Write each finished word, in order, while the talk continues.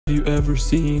You ever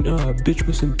seen a bitch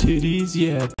with some titties?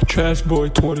 Yeah, Trash Boy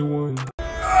 21.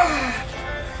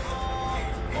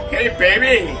 Hey,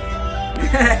 baby!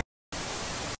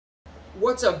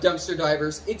 What's up, dumpster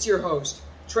divers? It's your host,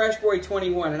 Trash Boy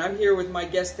 21, and I'm here with my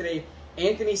guest today,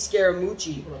 Anthony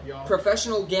Scaramucci,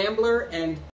 professional gambler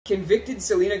and convicted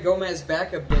Selena Gomez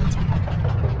backup dancer.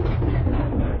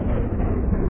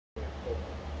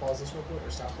 Pause this real quick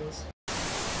or stop this.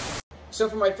 So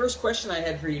for my first question I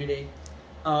had for you today,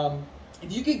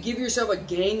 if you could give yourself a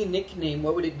gang nickname,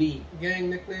 what would it be? Gang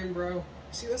nickname, bro?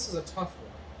 See, this is a tough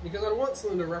one. Because I want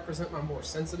something to represent my more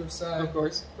sensitive side. Of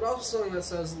course. But also something that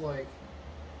says, like,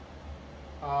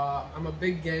 I'm a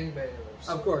big gangbanger.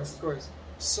 So. Of course, of course.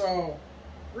 So,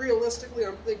 realistically,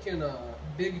 I'm thinking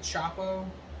Big Chapo,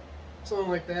 something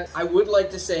like that. I would like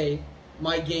to say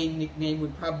my gang nickname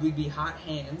would probably be Hot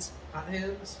Hands. Hot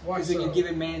Hands? Why Because so? when you're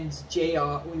giving man's J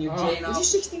off, when you're Jing off. Was he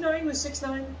 69? Was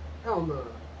 6'9"? Hell no.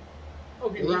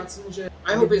 Hope he rots in jail.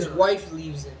 I hope his wife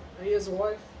leaves it. He has a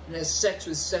wife? And has sex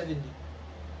with 70.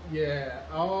 Yeah.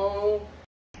 Oh.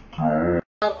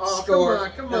 Score.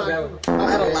 Come on.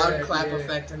 I had a loud clap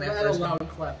effect in that first one. I had a loud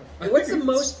clap effect. And what's the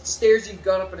most stairs you've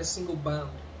gone up in a single bound?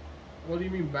 What do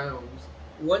you mean bounds?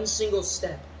 One single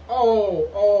step.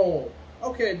 Oh.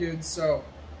 Okay, dude, so.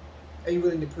 Are you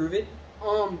willing to prove it?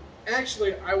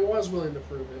 Actually, I was willing to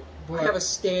prove it. But I have a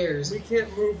stairs. We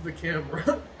can't move the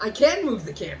camera. I can move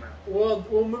the camera. We'll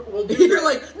do You're that.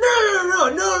 like, no,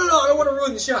 I don't want to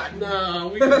ruin the shot. No,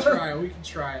 we can try it. We can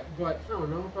try it. But, I don't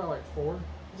know, probably like 4.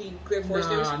 You can clear 4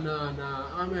 stairs? Nah.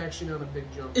 I'm actually not a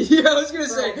big jumper. Yeah, I was gonna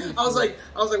say. I was like,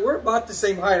 we're about the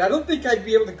same height. I don't think I'd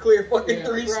be able to clear fucking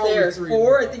 3 stairs. 3,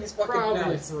 4, I think it's fucking probably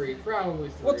nuts. 3. Probably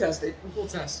 3. We'll test it.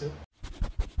 What's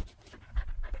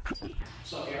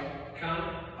up, y'all?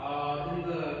 Con. In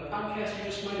the podcast you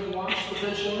just might have watched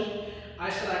potentially, I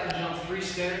said I could jump 3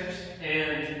 stairs,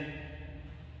 and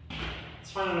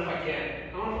let's find out if I can.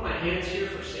 I want to put my hands here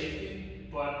for safety,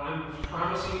 but I'm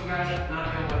promising you guys I'm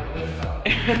not going to let the lift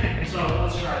up. So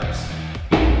let's try this.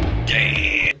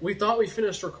 Damn. We thought we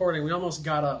finished recording. We almost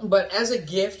got up. But as a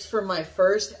gift for my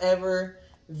first ever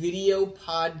video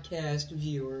podcast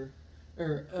viewer,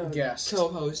 or guest,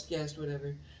 co-host, guest,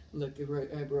 whatever. Look,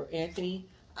 I brought Anthony.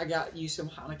 I got you some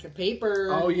Hanukkah paper.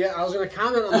 Oh yeah, I was gonna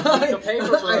comment on the Hanukkah paper,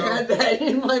 bro. I had that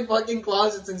in my fucking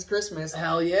closet since Christmas.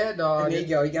 Hell yeah, dog. And there you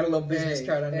go. You got a little business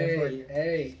card on there for you.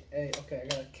 Hey. Okay, I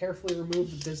gotta carefully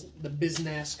remove the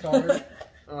business card.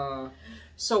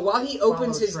 So while he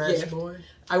opens his Trash gift, Boy.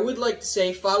 I would like to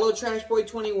say follow Trash Boy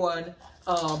 21.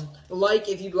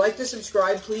 If you'd like to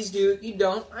subscribe, please do. If you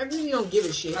don't, I really don't give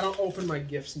a shit. I don't open my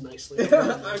gifts nicely.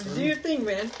 Do your thing,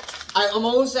 man. I'm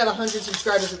almost at 100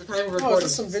 subscribers at the time of recording. Oh, is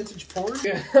this some vintage porn?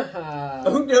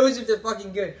 Who knows if they're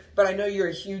fucking good? But I know you're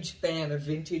a huge fan of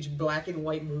vintage black and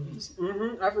white movies.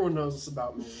 Mm-hmm. Everyone knows this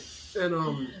about me.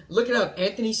 And look it up,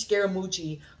 Anthony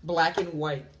Scaramucci, black and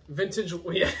white. Vintage,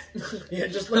 yeah.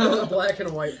 Just look at the black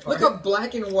and white part. Look up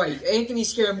black and white. Anthony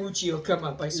Scaramucci will come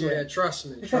up. I swear. Yeah, trust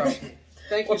me.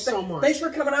 Thank you so much. Thanks for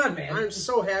coming on, man. I'm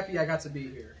so happy I got to be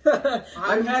here.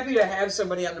 I'm happy to have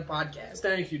somebody on the podcast.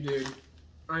 Thank you, dude.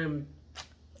 I am.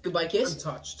 Goodbye, kiss? I'm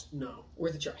touched. No.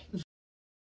 Worth a try.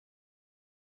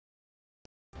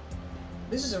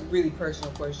 This is a really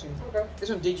personal question. Okay. This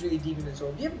one digs really deep into the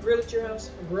soul. Do you have a grill at your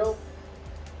house? A grill?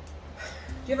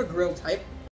 Do you have a grill type?